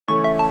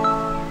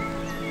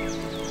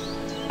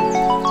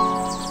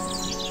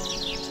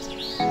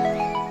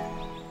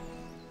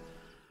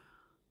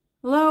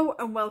Hello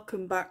and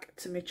welcome back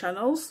to my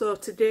channel. So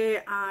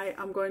today I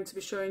am going to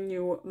be showing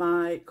you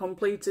my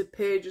completed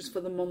pages for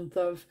the month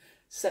of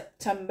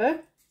September.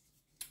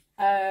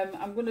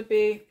 I'm going to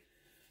be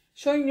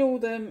showing you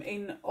them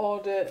in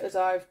order as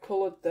I've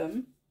coloured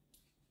them.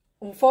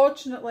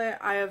 Unfortunately,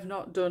 I have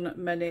not done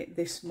many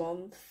this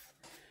month.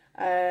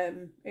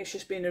 It's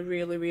just been a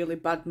really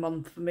bad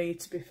month for me,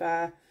 to be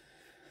fair.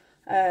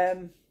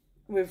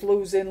 With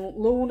losing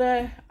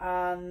Luna,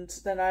 and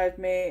then I had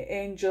my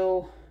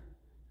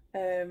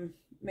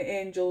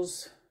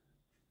angel's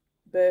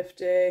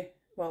birthday,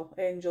 well,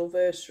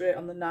 angelversary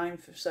on the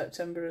 9th of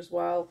September as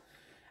well.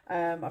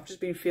 I've just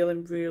been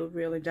feeling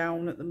really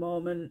down at the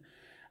moment,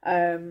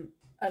 and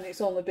it's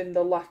only been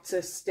the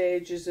latter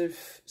stages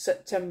of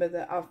September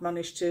that I've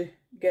managed to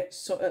get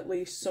at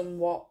least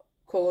somewhat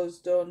colours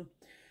done.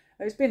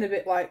 It's been a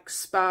bit like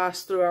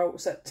sparse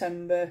throughout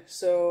September,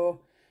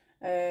 so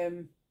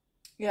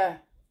yeah.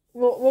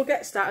 We'll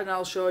get started and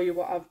I'll show you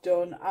what I've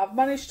done. I've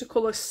managed to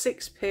colour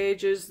 6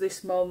 pages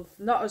this month,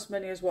 not as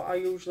many as what I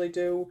usually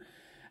do.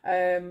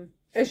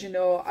 As you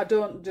know, I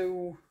don't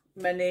do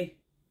many,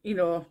 you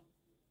know,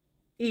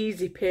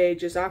 easy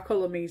pages. I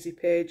call them easy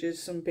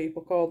pages. Some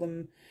people call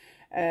them,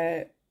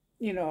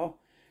 you know,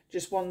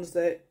 just ones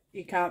that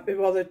you can't be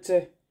bothered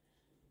to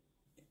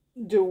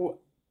do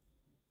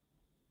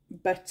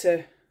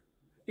better,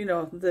 you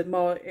know, the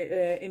more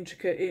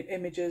intricate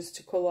images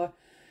to colour.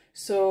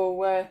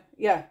 So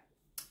yeah,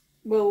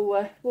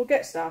 we'll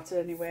get started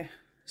anyway.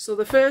 So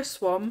the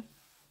first one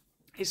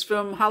is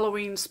from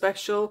Halloween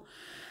Special,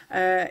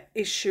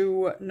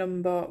 issue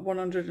number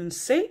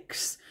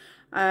 106,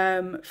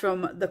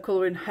 from the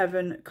Colouring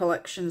Heaven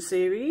collection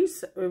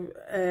series,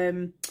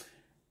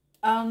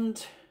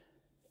 and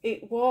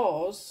it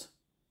was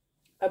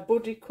a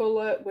buddy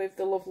colour with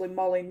the lovely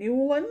Molly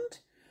Newland.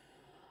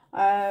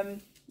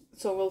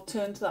 So we'll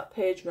turn to that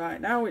page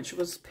right now, which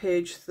was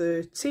page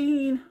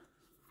 13.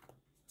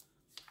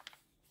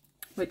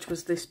 Which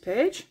was this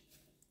page.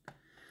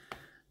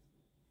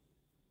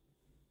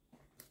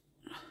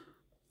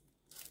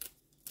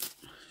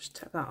 Just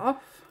take that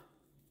off.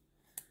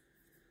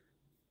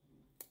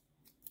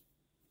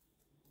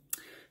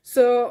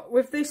 So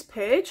with this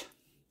page,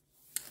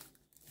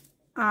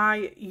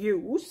 I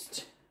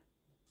used,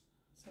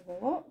 let's have a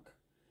look,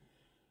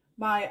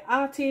 my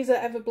Arteza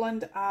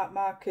Everblend art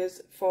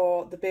markers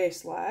for the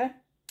base layer.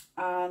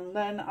 And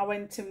then I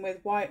went in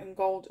with white and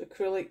gold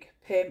acrylic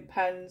paint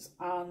pens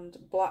and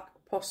black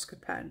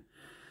Posca pen.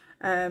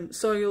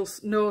 So you'll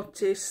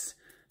notice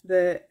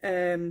that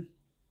 2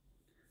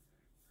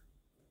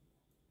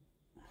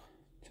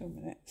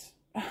 minutes.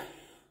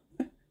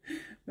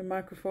 My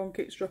microphone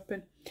keeps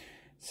dropping.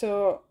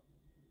 So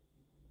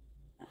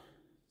see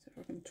if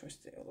I can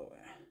twist it all the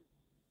way.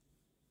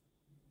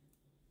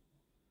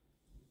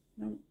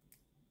 No,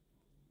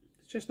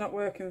 it's just not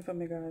working for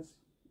me, guys.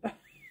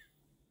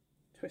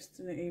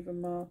 Twisting it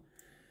even more.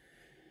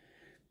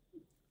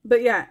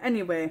 But yeah,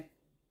 anyway,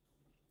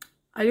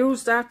 I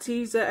used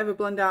Arteza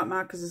Everblend art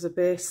markers as a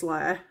base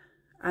layer,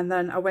 and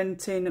then I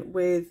went in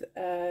with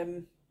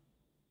the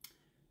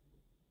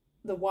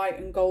white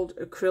and gold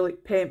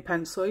acrylic paint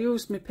pen. So I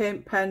used my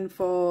paint pen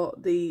for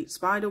the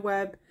spider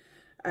web,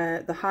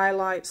 the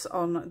highlights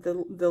on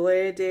the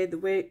lady, the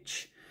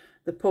witch,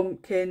 the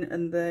pumpkin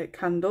and the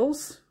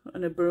candles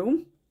and a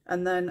broom.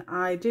 And then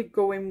I did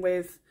go in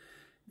with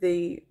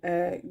the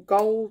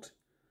gold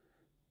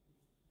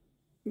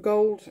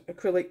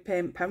acrylic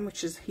paint pen,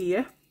 which is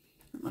here.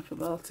 I don't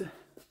know if you'll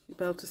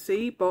be able to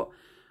see, but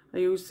I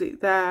used it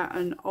there,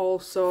 and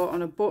also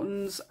on a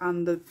buttons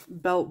and the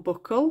belt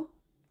buckle.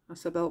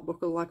 That's a belt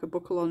buckle, like a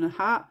buckle on a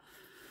hat.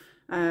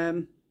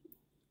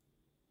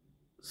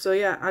 So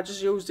yeah, I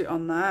just used it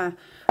on there.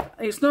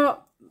 It's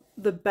not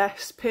the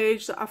best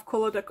page that I've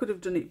coloured. I could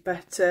have done it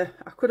better.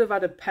 I could have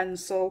had a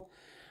pencil,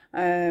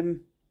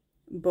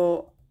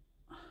 but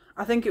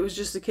I think it was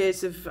just a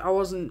case of I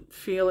wasn't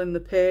feeling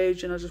the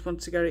page and I just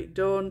wanted to get it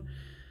done.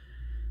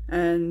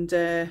 And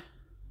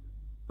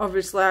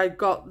obviously I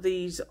got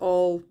these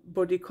all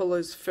buddy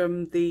colours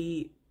from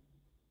the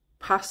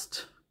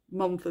past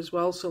month as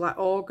well, so like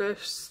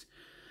August,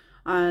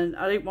 and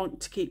I didn't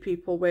want to keep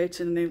people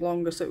waiting any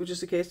longer, so it was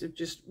just a case of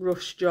just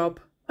rush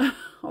job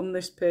on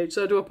this page.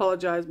 So I do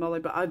apologise, Molly,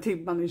 but I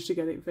did manage to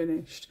get it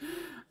finished.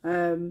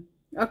 I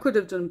could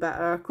have done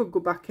better. I could go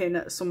back in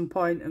at some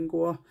point and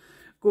go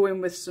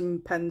in with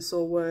some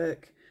pencil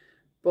work,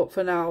 but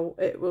for now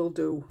it will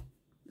do.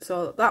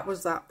 So that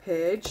was that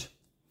page.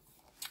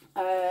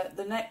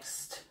 The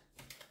next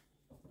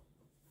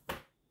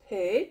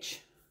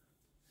page,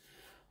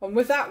 and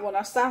with that one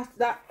I started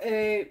that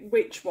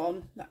which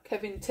one, that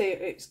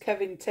it's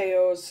Kevin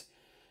Teo's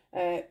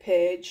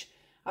page.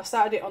 I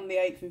started it on the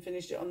 8th and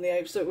finished it on the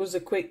 8th, so it was a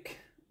quick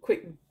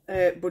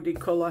buddy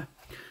colour.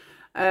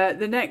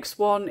 The next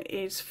one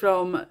is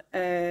from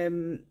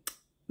Melpomene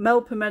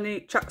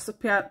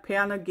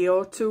Chaksapayana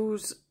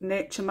Gyotu's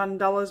Nature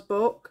Mandalas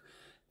book.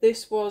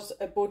 This was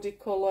a buddy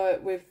colour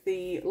with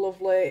the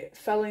lovely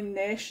Felling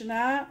Nation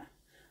art.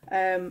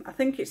 I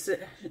think it's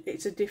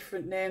a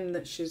different name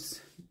that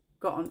she's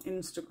got on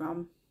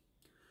Instagram.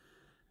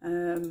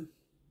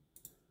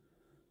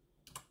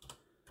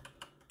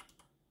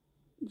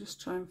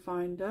 Just try and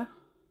find her.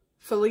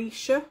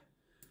 Felicia,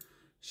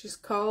 she's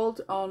called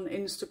on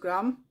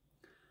Instagram,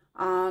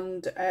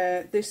 and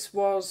this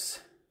was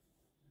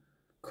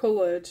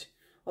coloured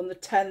on the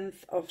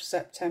 10th of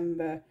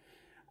September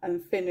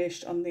and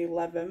finished on the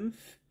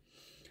 11th.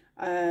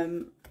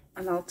 And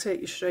I'll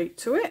take you straight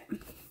to it,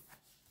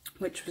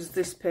 which was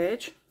this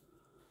page.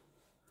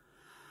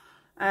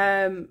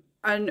 And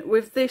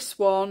with this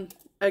one,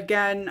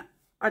 again,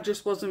 I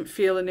just wasn't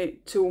feeling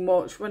it too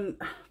much. When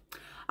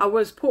I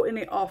was putting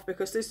it off,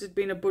 because this had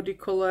been a buddy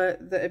colour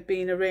that had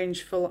been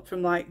arranged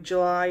from like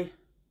July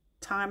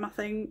time, I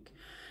think.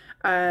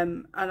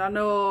 And I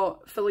know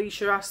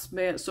Felicia asked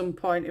me at some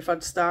point if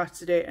I'd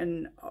started it,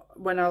 and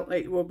when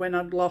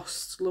I'd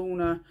lost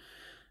Luna,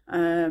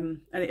 and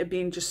it had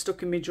been just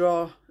stuck in my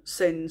drawer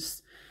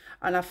since,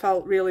 and I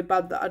felt really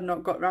bad that I'd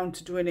not got round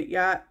to doing it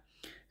yet.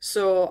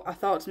 So I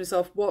thought to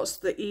myself, what's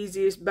the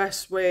easiest,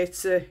 best way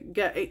to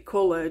get it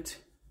coloured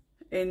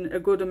in a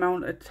good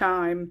amount of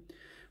time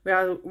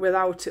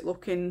without it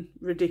looking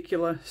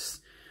ridiculous?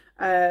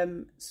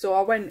 So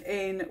I went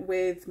in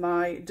with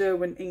my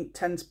Derwent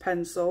Inktense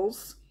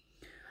pencils,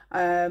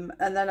 and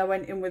then I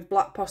went in with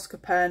black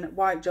Posca pen,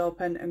 white gel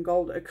pen and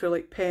gold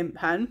acrylic paint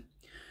pen.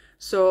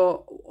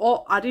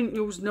 So I didn't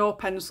use no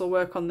pencil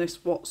work on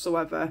this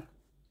whatsoever,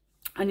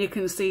 and you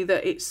can see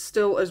that it's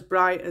still as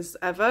bright as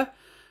ever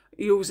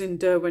using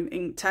Derwent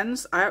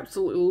Inktense. I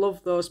absolutely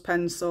love those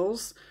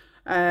pencils,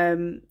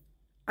 and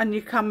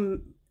you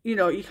can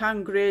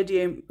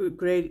gradient,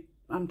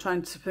 I'm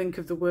trying to think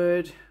of the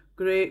word,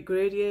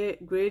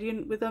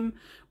 gradient with them,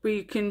 where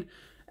you can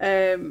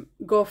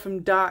go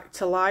from dark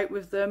to light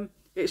with them.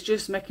 It's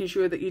just making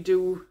sure that you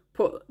do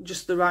put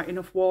just the right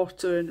enough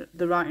water and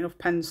the right enough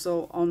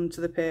pencil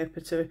onto the paper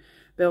to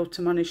be able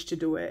to manage to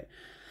do it,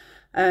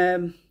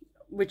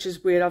 which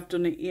is weird. I've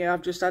done it here.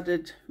 I've just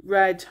added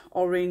red,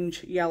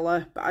 orange,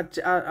 yellow, but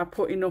I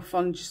put enough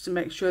on just to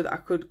make sure that I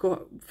could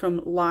go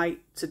from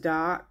light to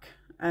dark.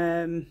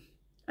 And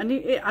I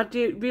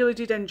really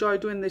did enjoy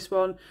doing this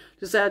one.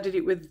 Just I did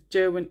it with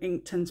Derwent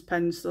Inktense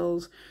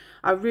pencils.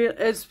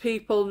 As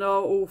people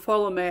know who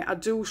follow me, I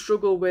do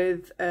struggle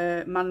with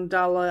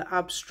mandala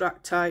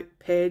abstract type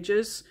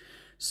pages.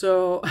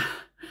 So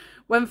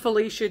when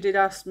Felicia did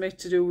ask me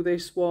to do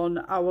this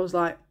one, I was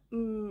like,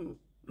 you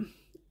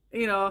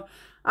know,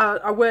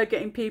 I were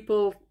getting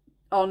people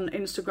on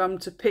Instagram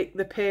to pick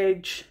the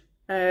page,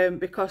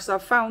 because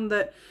I've found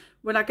that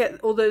when I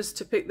get others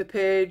to pick the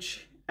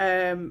page,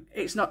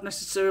 it's not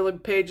necessarily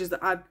pages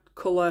that I'd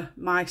colour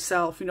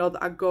myself, you know,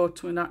 that I'd go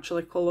to and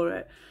actually colour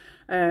it.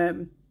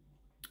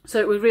 So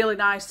it was really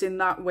nice in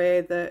that way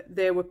that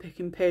they were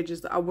picking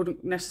pages that I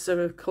wouldn't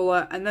necessarily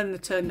colour, and then they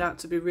turned out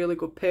to be really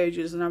good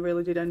pages, and I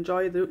really did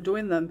enjoy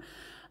doing them.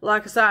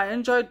 Like I said, I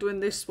enjoyed doing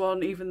this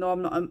one, even though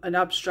I'm not an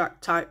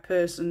abstract type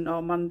person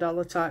or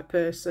mandala type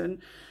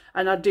person,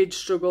 and I did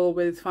struggle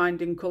with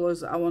finding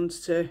colours that I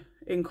wanted to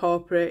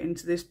incorporate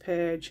into this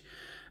page.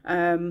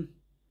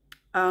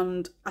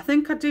 And I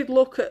think I did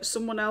look at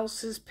someone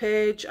else's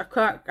page. I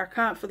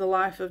can't for the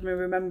life of me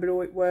remember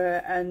who it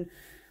were, and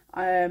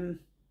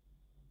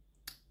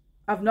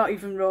I've not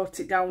even wrote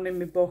it down in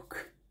my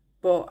book,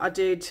 but I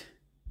did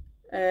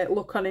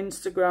look on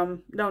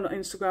Instagram, no, not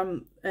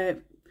Instagram,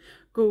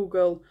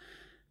 Google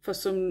for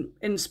some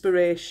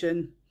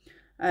inspiration.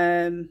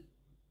 But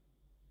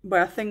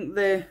I think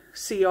the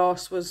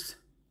seahorse was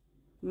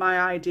my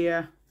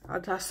idea.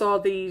 I saw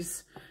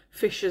these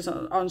fishes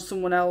on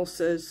someone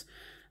else's,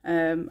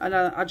 and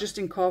I just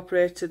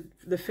incorporated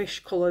the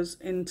fish colours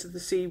into the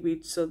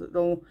seaweed so that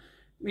they'll,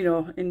 you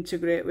know,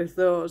 integrate with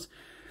those.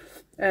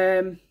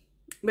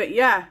 But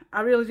yeah,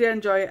 I really did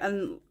enjoy it,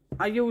 and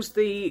I used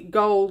the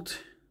gold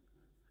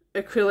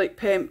acrylic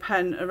paint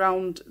pen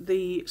around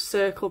the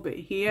circle bit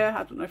here.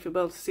 I don't know if you'll be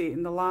able to see it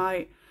in the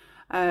light,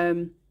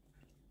 but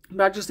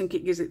I just think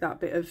it gives it that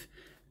bit of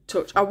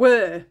touch. I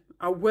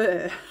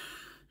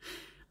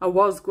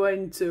was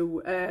going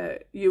to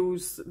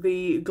use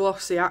the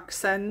glossy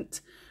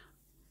accent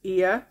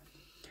here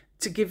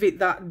to give it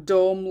that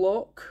dome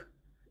look,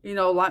 you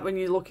know, like when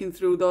you're looking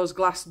through those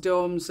glass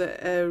domes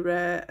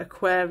at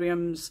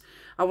aquariums.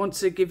 I wanted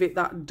to give it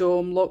that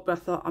dome look, but I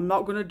thought I'm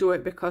not going to do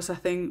it, because I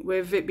think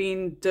with it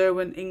being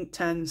Derwent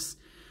Inktense,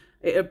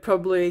 it'd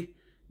probably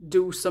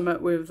do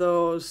something with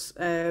those.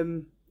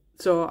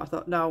 So I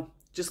thought, no,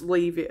 just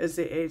leave it as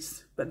it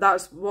is. But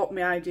that's what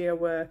my idea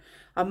were.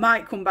 I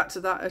might come back to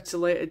that at a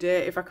later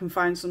date if I can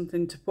find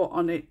something to put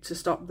on it to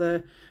stop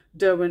the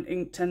Derwent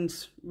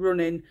Inktense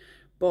running,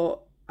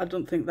 but I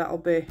don't think that'll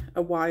be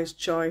a wise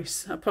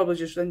choice. I'll probably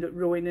just end up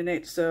ruining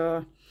it.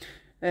 So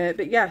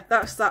but yeah,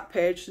 that's that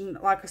page, and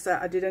like I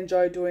said, I did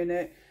enjoy doing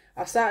it.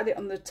 I started it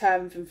on the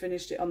 10th and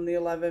finished it on the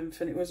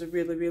 11th, and it was a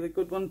really, really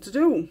good one to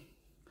do.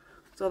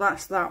 So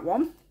that's that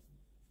one.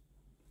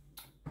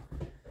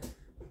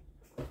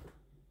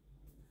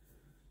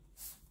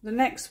 The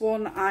next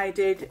one I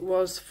did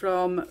was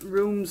from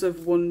Rooms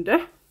of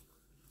Wonder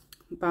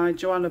by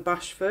Joanna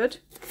Bashford,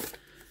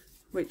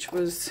 which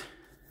was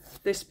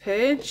this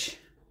page.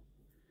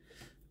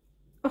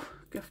 Oh,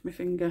 get off my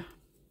finger.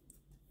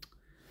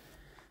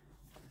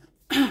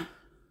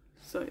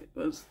 So it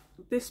was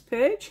this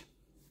page.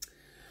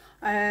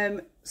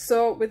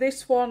 So with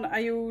this one I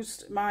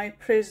used my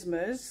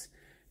Prismas,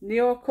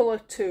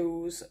 Neocolour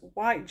 2s,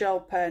 white gel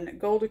pen,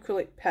 gold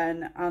acrylic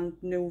pen and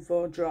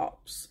Nouveau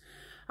drops.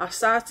 I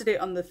started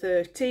it on the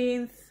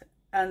 13th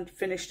and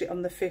finished it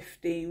on the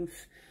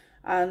 15th,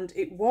 and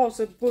it was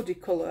a buddy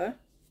colour.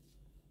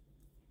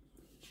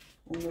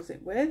 What was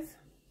it with?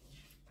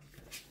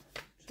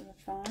 Trying to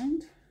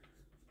find.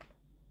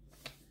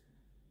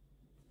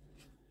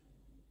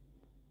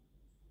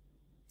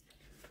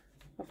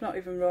 I've not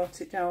even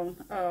wrote it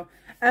down. Oh,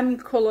 M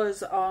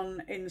Colours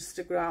on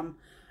Instagram.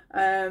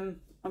 I'm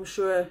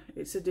sure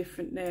it's a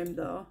different name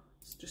though.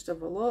 Let's just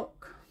have a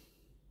look.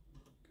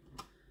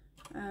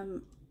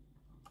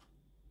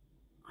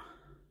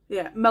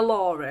 Yeah,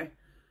 Mallory.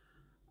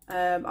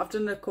 I've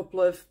done a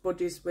couple of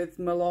buddies with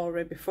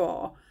Mallory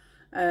before.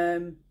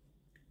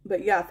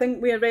 But yeah, I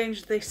think we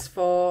arranged this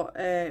for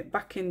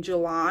back in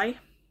July,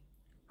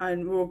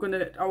 and I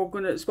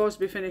was supposed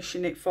to be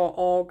finishing it for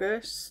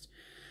August,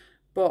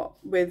 but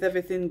with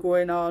everything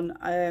going on,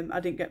 I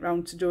didn't get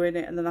round to doing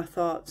it, and then I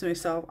thought to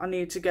myself, I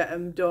need to get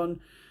them done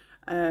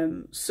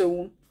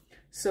soon.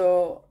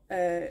 So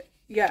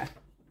yeah.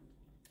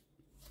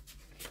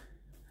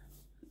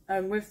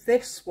 And with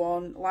this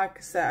one, like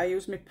I said, I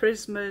use my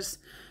Prismas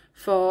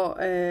for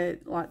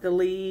like the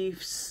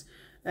leaves,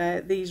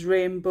 these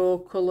rainbow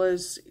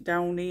colours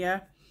down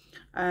here,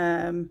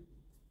 the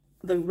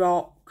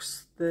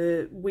rocks,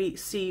 the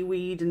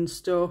seaweed and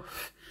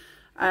stuff.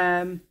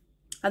 And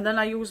then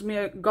I use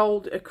my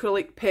gold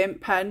acrylic paint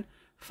pen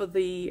for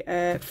the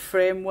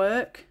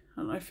framework. I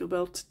don't know if you'll be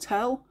able to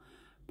tell,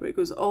 but it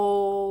goes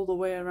all the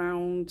way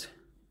around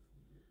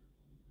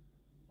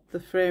the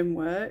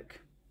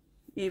framework,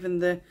 even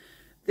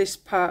this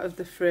part of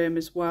the frame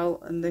as well,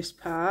 and this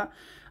part.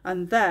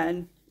 And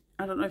then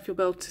I don't know if you'll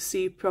be able to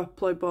see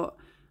properly, but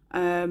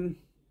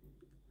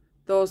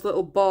those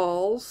little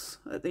balls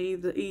at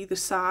either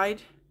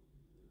side,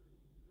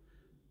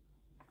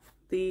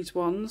 these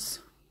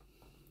ones.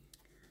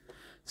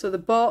 So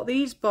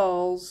these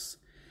balls,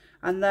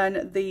 and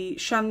then the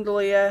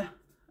chandelier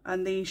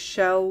and these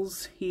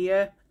shells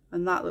here,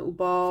 and that little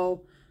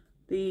ball,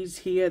 these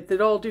here,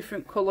 they're all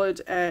different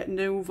coloured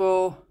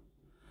Nouveau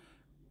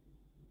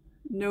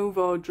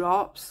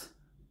drops.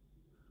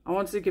 I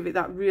wanted to give it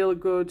that real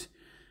good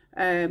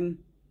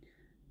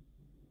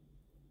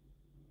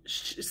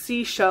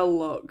seashell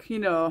look, you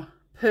know,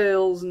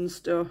 pearls and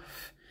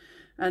stuff.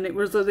 And it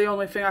was the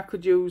only thing I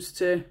could use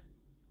to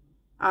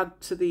add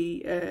to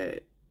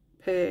the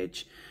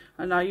page.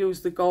 And I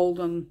used the gold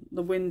on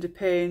the window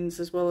panes,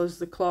 as well as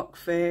the clock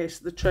face,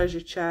 the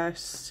treasure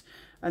chest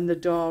and the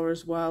door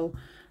as well.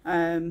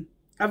 I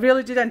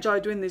really did enjoy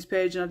doing this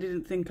page, and I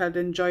didn't think I'd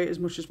enjoy it as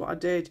much as what I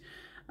did.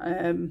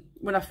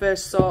 When I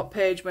first saw it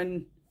page,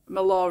 when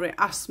Mallory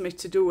asked me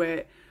to do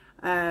it,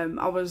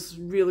 I was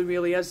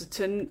really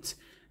hesitant.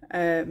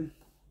 I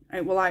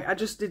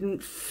just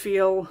didn't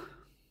feel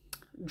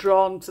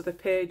drawn to the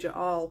page at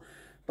all,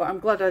 but I'm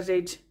glad I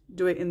did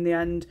do it in the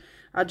end.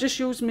 I just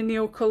used my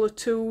Neocolour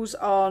 2s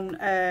on,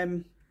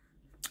 I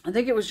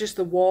think it was just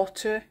the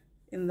water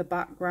in the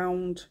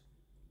background,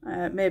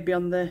 maybe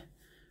on the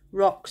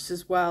rocks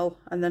as well,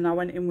 and then I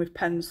went in with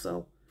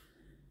pencil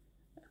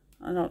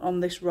and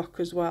on this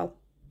rock as well,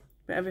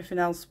 but everything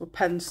else were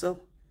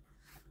pencil.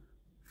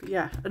 But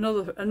yeah,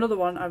 another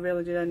one I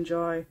really did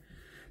enjoy,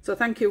 so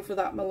thank you for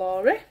that,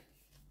 Mallory.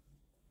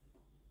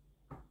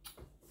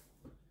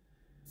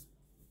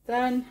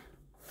 Then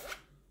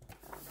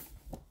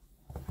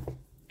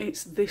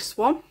it's this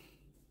one.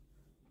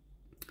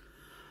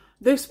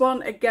 This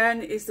one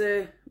again is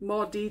a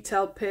more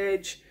detailed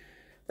page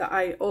that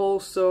I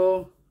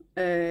also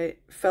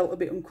felt a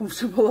bit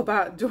uncomfortable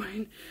about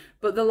doing,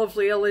 but the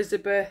lovely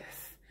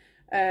Elizabeth,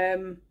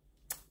 I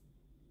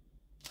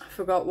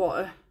forgot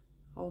what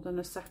hold on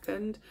a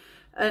second,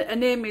 her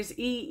name is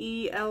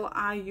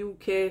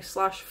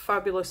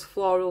EELIUK/Fabulous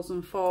Florals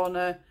and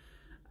Fauna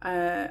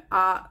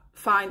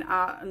Fine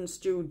Art and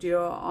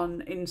Studio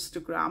on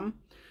Instagram.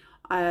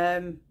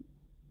 Her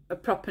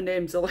proper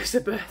name's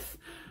Elizabeth,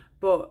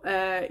 but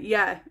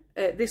yeah,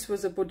 this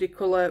was a buddy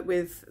colour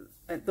with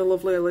the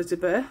lovely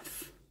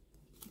Elizabeth.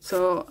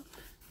 So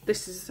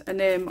this is a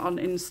name on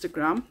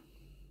Instagram,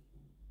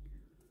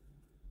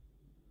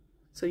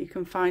 so you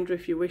can find her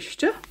if you wish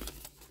to.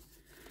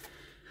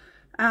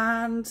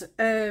 And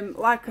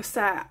like I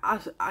said,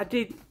 I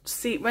did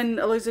see when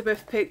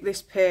Elizabeth picked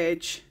this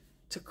page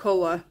to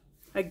colour,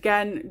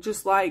 again,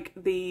 just like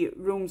the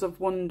Rooms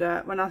of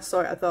Wonder, when I saw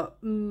it I thought,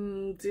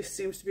 this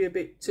seems to be a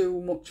bit too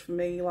much for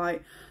me,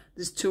 like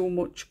there's too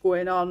much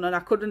going on, and I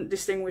couldn't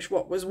distinguish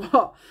what was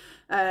what.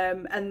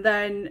 And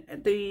then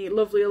the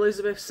lovely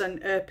Elizabeth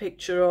sent her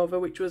picture over,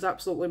 which was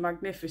absolutely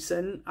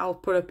magnificent. I'll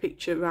put a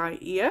picture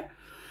right here.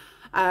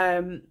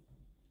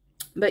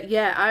 But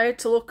yeah, I had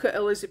to look at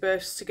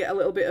Elizabeth's to get a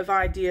little bit of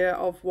idea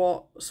of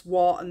what's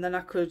what, and then I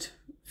could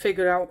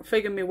figure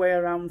my way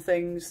around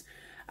things.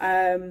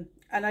 And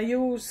I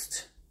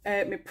used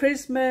my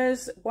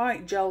Prismas,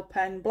 white gel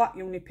pen, black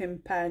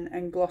Unipin pen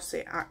and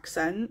glossy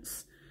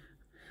accents.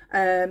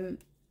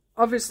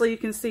 Obviously you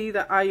can see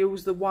that I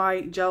use the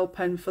white gel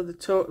pen for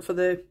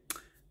the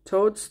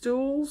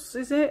toadstools,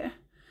 is it?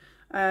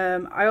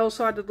 I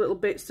also added little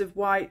bits of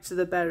white to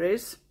the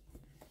berries.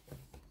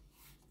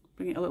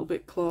 Bring it a little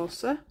bit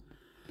closer.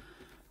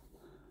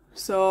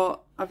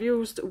 So I've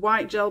used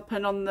white gel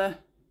pen on the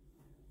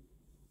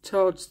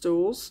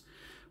toadstools,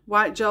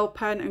 white gel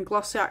pen and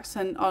glossy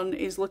accent on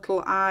his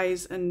little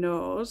eyes and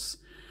nose,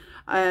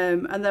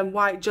 and then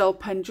white gel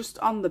pen just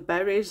on the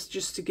berries,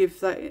 just to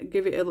give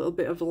it a little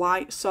bit of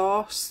light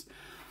source.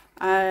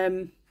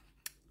 And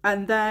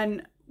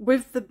then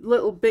with the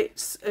little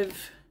bits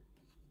of,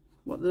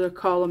 what do they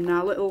call them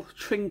now, little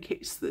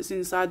trinkets that's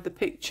inside the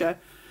picture,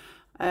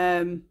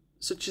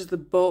 such as the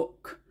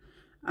book,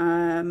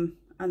 and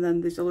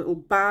then there's a little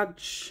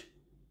badge,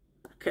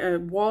 a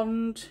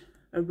wand,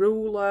 a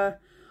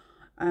ruler,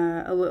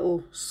 a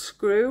little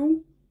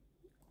screw,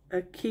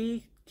 a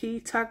key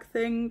tag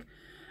thing,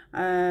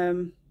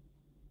 one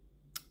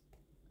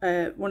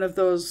of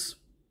those,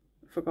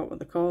 I forgot what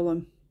they call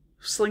them,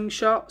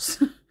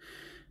 slingshots,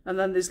 and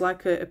then there's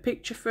like a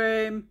picture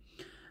frame,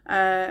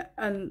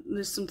 and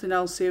there's something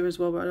else here as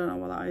well, but I don't know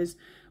what that is.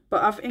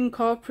 But I've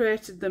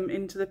incorporated them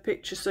into the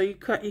picture so you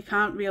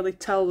can't really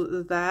tell that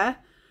they're there.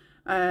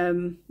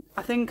 I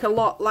think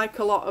like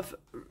a lot of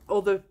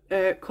other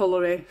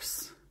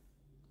colourists,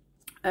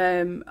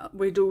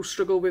 we do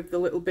struggle with the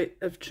little bit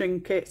of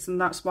trinkets, and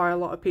that's why a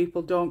lot of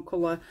people don't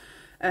colour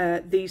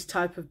these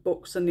type of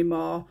books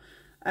anymore.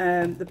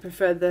 They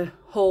prefer the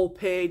whole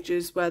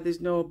pages where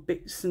there's no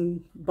bits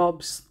and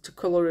bobs to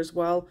colour as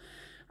well.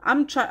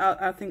 I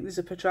think there's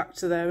a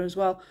protractor there as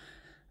well,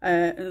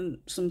 and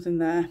something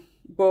there.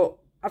 But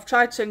I've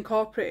tried to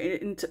incorporate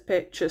it into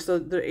picture so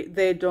that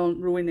they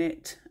don't ruin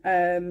it.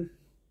 I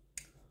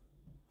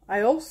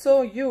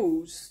also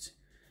used...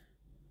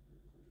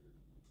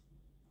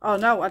 Oh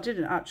no, I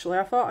didn't actually.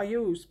 I thought I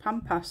used pan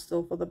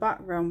pastel for the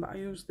background, but I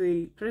used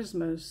the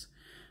Prismas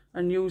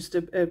and used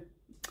a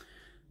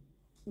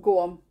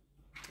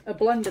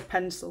blender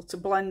pencil to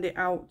blend it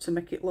out to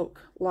make it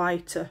look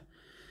lighter.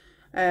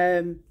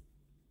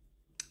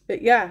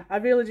 But yeah, I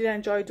really did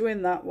enjoy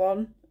doing that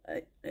one,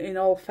 in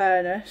all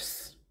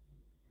fairness.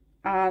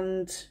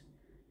 And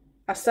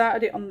I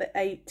started it on the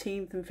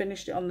 18th and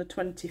finished it on the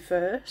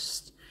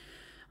 21st.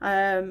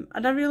 And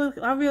I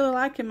really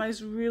like him.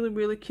 He's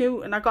really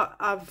cute. And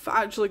I've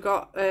actually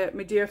got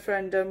my dear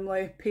friend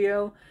Emily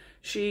Peel.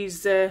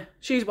 She's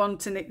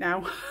wanting it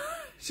now.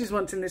 She's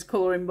wanting this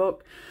colouring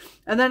book.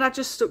 And then I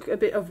just stuck a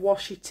bit of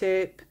washi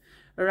tape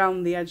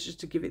around the edge just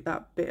to give it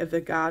that bit of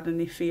a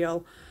garden-y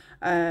feel.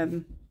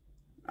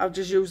 I've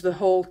just used the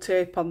whole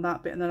tape on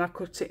that bit, and then I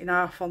cut it in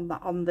half on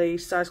the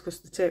sides because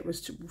the tape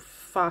was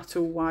far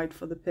too wide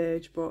for the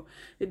page, but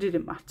it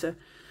didn't matter.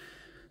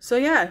 So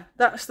yeah,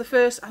 that's the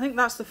first. I think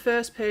that's the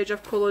first page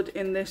I've coloured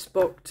in this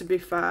book, to be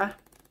fair.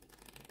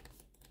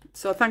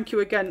 So thank you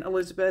again,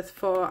 Elizabeth,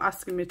 for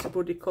asking me to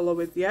buddy colour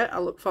with you. I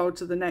look forward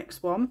to the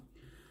next one.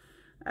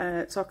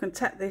 So I can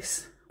take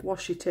this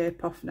washi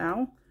tape off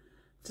now,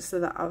 just so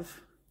that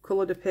I've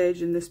coloured a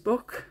page in this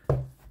book.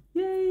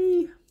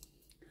 Yay!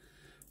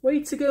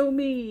 Way to go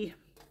me!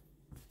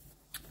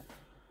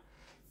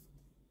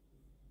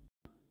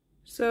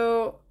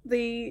 So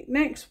the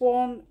next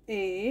one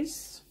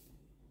is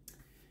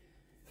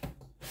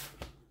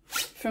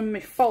from my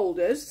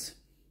folders.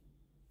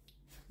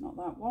 Not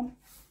that one.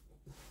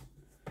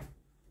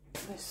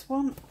 This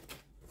one.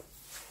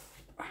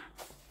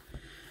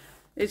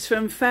 It's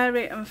from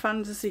Fairy and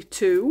Fantasy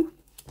 2.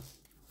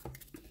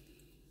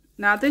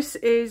 Now this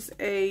is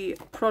a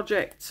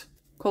project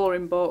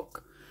colouring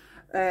book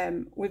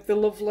with the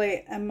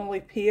lovely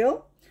Emily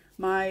Peel,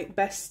 my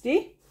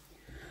bestie.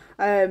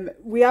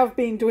 We have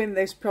been doing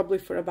this probably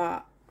for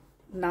about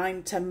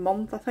 9-10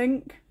 months, I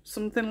think,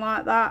 something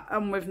like that,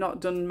 and we've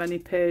not done many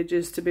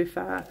pages, to be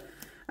fair.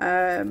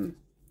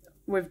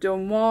 We've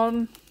done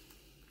one,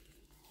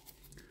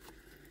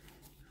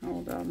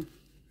 hold on,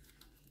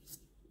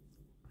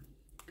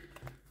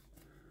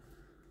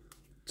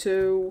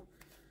 2,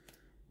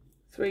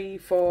 3,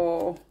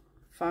 4,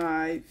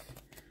 5,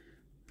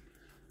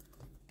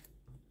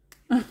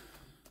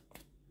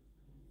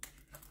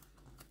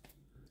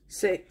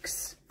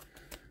 6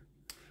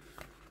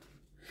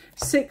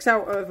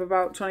 out of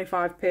about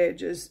 25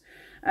 pages,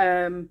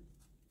 but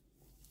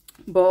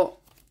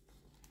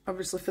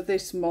obviously for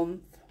this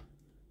month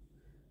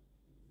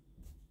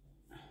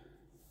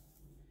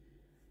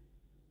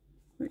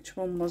which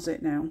one was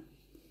it now?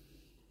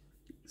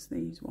 It's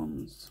these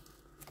ones.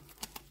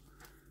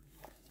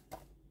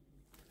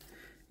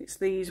 It's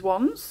these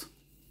ones.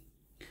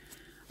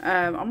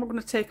 I'm not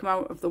going to take them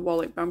out of the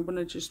wallet, but I'm going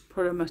to just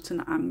put them at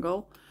an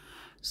angle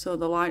so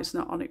the light's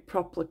not on it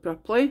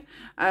properly.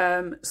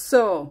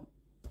 So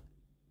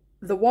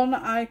the one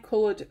I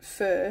coloured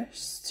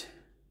first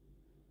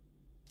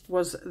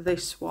was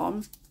this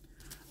one,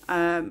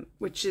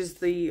 which is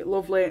the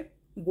lovely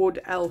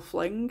Wood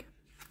Elfling.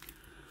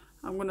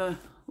 I'm going to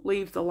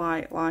leave the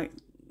I'm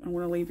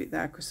going to leave it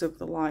there because of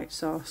the light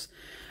source.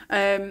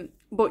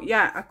 But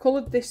yeah, I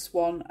coloured this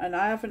one, and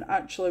I haven't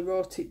actually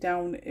wrote it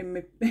down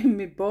in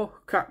my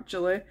book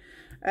actually.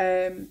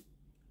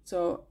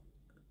 So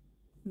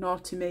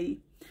naughty me.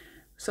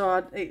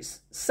 So it's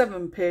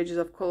 7 pages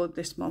I've coloured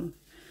this month.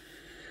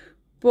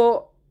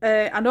 But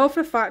I know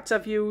for a fact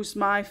I've used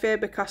my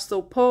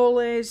Faber-Castell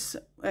Polies,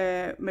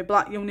 my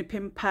black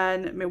Unipin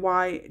pen, my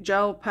white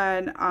gel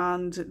pen,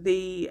 and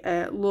the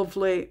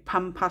lovely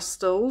Pan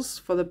Pastels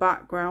for the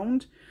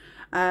background.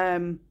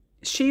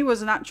 She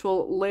was an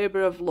actual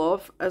labour of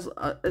love,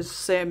 as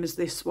same as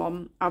this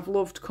one. I've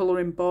loved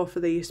colouring both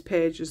of these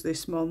pages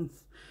this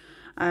month.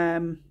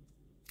 And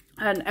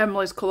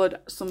Emily's coloured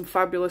some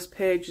fabulous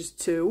pages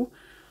too.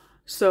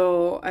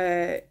 So,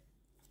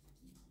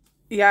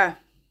 yeah.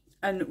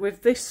 And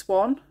with this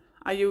one,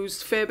 I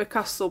used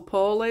Faber-Castell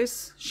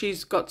Polies.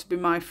 She's got to be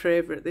my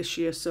favourite this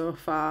year so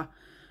far.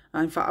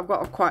 In fact, I've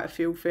got quite a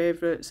few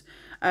favourites.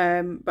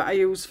 But I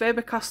used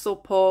Faber-Castell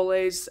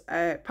Polies,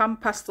 Pan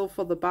Pastel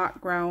for the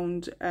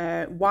background,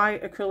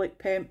 white acrylic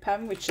paint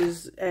pen, which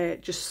is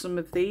just some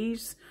of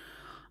these.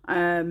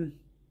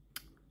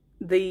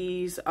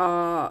 These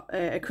are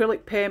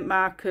acrylic paint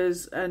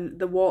markers, and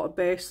they're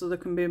water-based, so they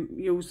can be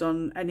used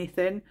on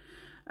anything.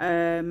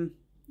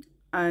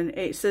 And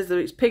it says that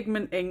it's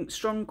pigment ink,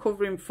 strong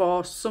covering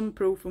force,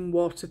 sunproof and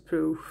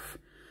waterproof.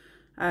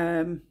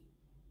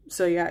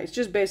 So yeah, it's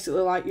just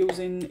basically like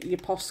using your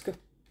Posca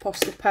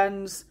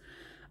pens,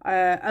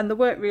 and they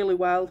work really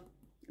well.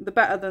 They're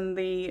better than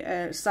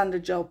the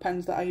standard gel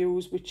pens that I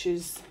use, which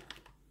is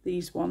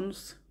these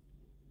ones.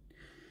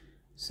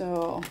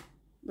 So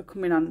they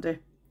come in handy.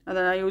 And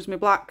then I use my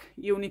black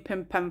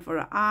Unipin pen for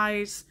her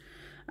eyes.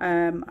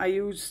 I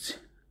used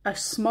a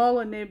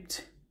smaller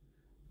nibbed,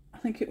 I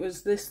think it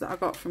was this that I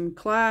got from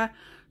Claire.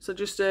 So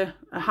just a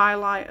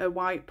highlighter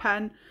white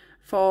pen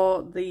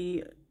for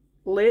the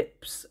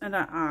lips and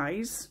her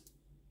eyes.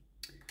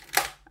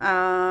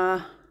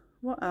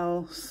 What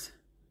else?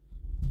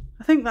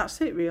 I think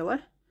that's it really.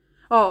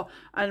 Oh,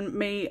 and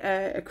my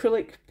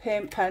acrylic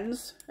paint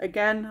pens,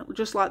 again,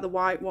 just like the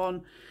white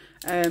one.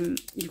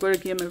 You've got to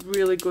give them a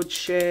really good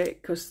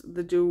shake because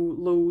they do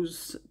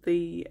lose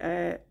the,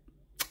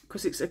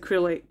 because it's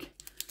acrylic,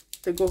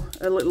 they go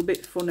a little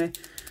bit funny.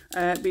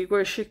 But you've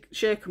got to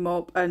shake them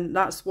up, and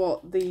that's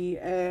what the,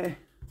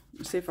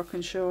 let's see if I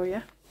can show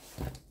you.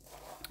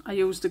 I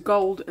used the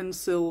gold and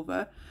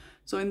silver.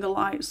 So in the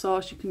light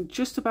source you can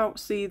just about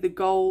see the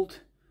gold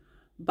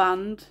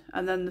band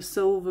and then the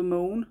silver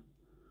moon.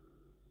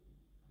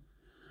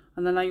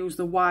 And then I use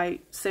the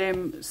white,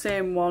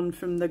 same one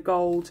from the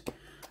gold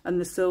and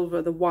the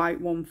silver, the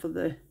white one for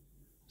the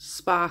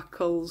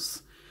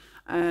sparkles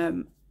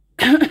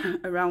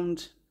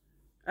around.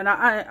 And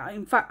I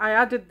in fact I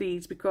added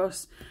these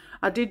because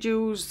I did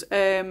use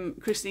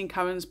Christine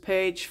Karen's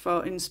page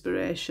for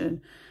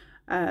inspiration,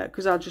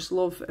 because I just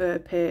love her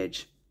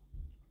page.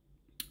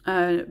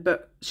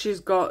 But she's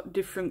got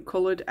different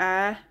coloured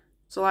hair,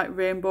 so like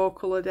rainbow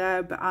coloured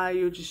hair, but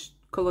I just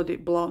coloured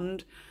it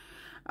blonde.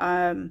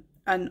 And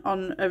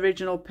on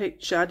original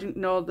picture, I didn't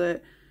know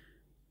that.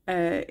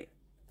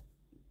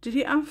 Did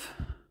it have?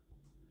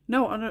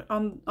 No,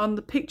 on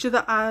the picture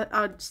that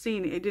I'd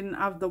seen, it didn't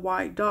have the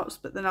white dots.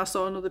 But then I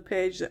saw another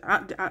page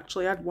that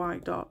actually had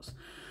white dots.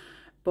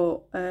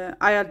 But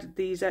I added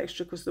these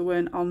extra because they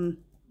weren't on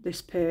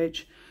this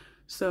page.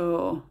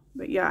 So,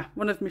 but yeah,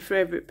 one of my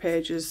favourite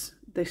pages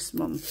this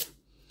month.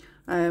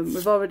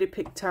 We've already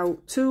picked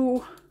out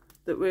 2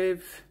 that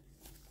we're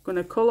going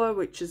to colour,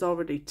 which is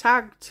already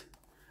tagged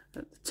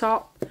at the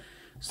top.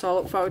 So I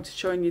look forward to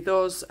showing you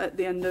those at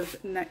the end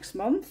of next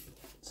month.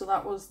 So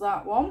that was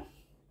that one.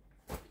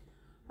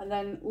 And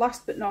then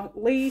last but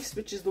not least,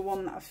 which is the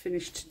one that I've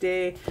finished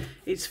today,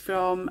 is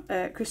from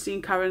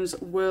Christine Karen's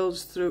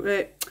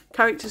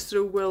Characters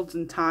Through Worlds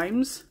and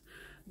Times.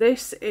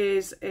 This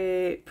is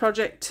a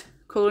project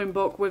colouring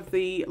book with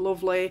the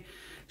lovely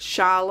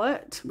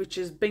Charlotte, which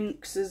is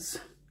Binks's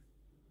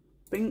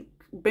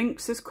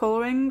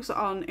Colourings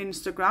on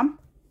Instagram.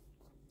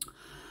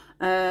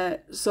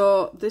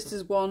 So this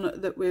is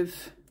one that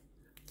we've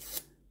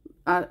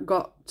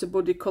got to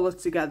buddy colour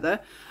together.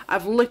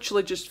 I've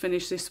literally just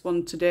finished this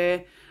one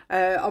today.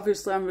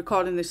 Obviously I'm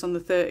recording this on the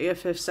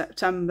 30th of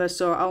September,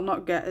 so I'll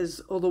not get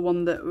as other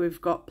one that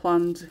we've got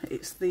planned.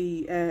 It's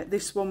the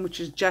this one, which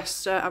is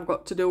Jester, I've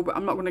got to do, but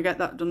I'm not going to get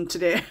that done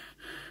today.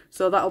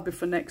 So that'll be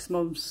for next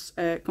month's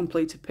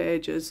completed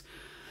pages.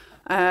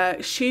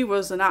 She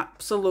was an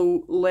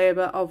absolute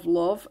labour of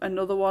love.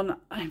 Another one,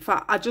 in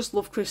fact, I just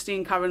love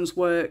Christine Karen's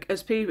work.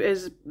 As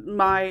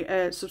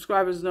my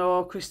subscribers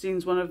know,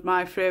 Christine's one of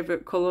my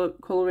favourite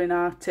colouring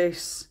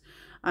artists.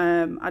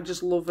 I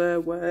just love her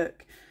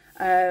work.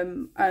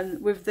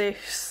 And with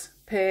this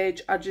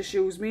page, I just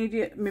use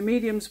my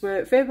mediums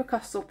were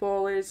Faber-Castell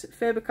Polies,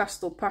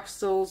 Faber-Castell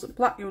Pastels,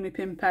 black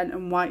Unipin pen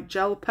and white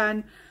gel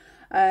pen.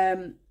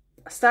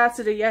 I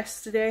started her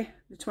yesterday,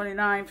 the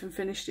 29th, and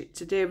finished it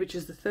today, which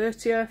is the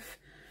 30th.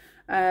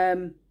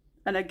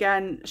 And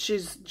again,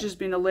 she's just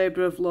been a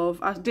labour of love.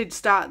 I did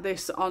start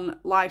this on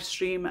live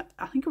stream,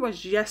 I think it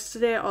was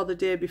yesterday or the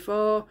day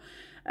before.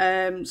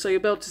 So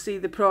you'll be able to see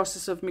the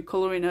process of me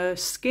colouring her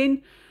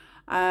skin.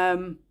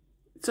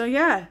 So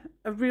yeah,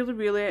 a really,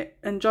 really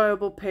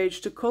enjoyable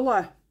page to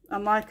colour.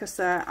 And like I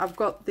said, I've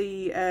got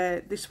the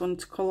this one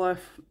to colour,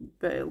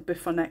 but it'll be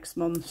for next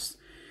month's.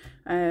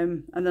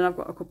 And then I've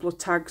got a couple of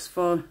tags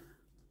for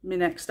my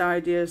next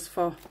ideas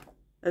for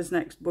as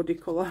next buddy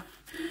colour.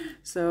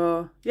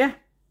 So yeah,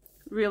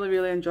 really,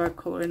 really enjoyed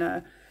colouring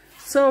her.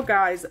 So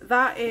guys,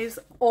 that is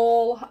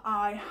all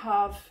I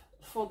have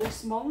for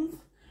this month.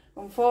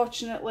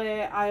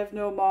 Unfortunately, I have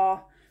no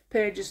more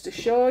pages to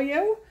show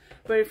you.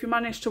 But if you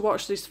managed to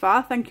watch this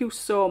far, thank you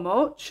so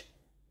much.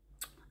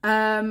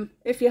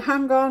 If you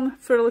hang on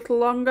for a little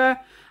longer,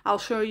 I'll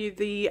show you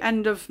the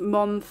end of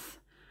month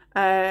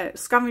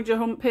scavenger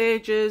hunt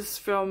pages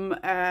from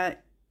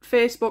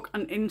Facebook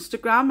and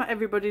Instagram.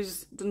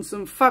 Everybody's done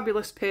some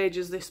fabulous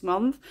pages this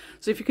month.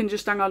 So if you can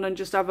just hang on and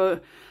just have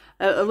a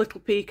little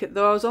peek at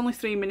those. Only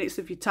 3 minutes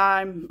of your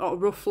time, or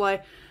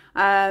roughly.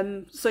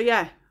 So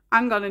yeah,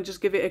 hang on and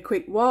just give it a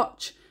quick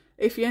watch.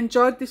 If you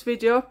enjoyed this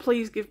video,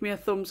 please give me a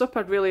thumbs up.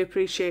 I'd really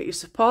appreciate your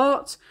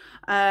support.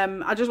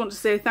 I just want to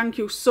say thank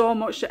you so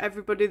much to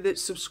everybody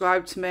that's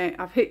subscribed to me.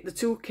 I've hit the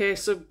 2k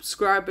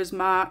subscribers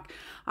mark.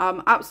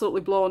 I'm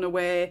absolutely blown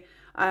away.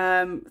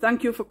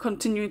 Thank you for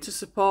continuing to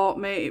support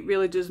me. It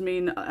really does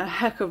mean a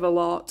heck of a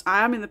lot.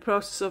 I am in the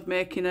process of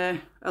making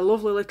a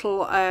lovely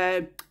little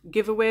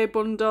giveaway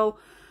bundle.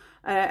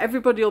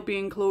 Everybody will be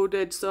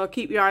included, so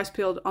keep your eyes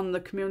peeled on the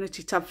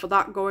community tab for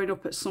that, going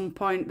up at some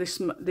point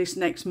this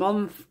next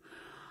month.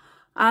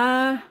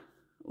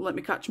 Let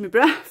me catch my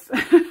breath.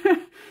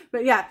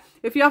 But yeah,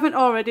 if you haven't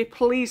already,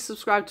 please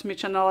subscribe to my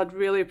channel. I'd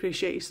really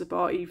appreciate your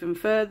support even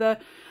further.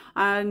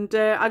 And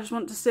I just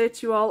want to say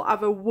to you all,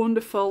 have a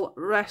wonderful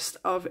rest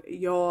of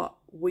your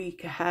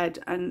week ahead,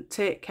 and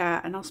take care,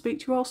 and I'll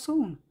speak to you all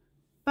soon.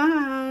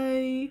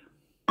 Bye.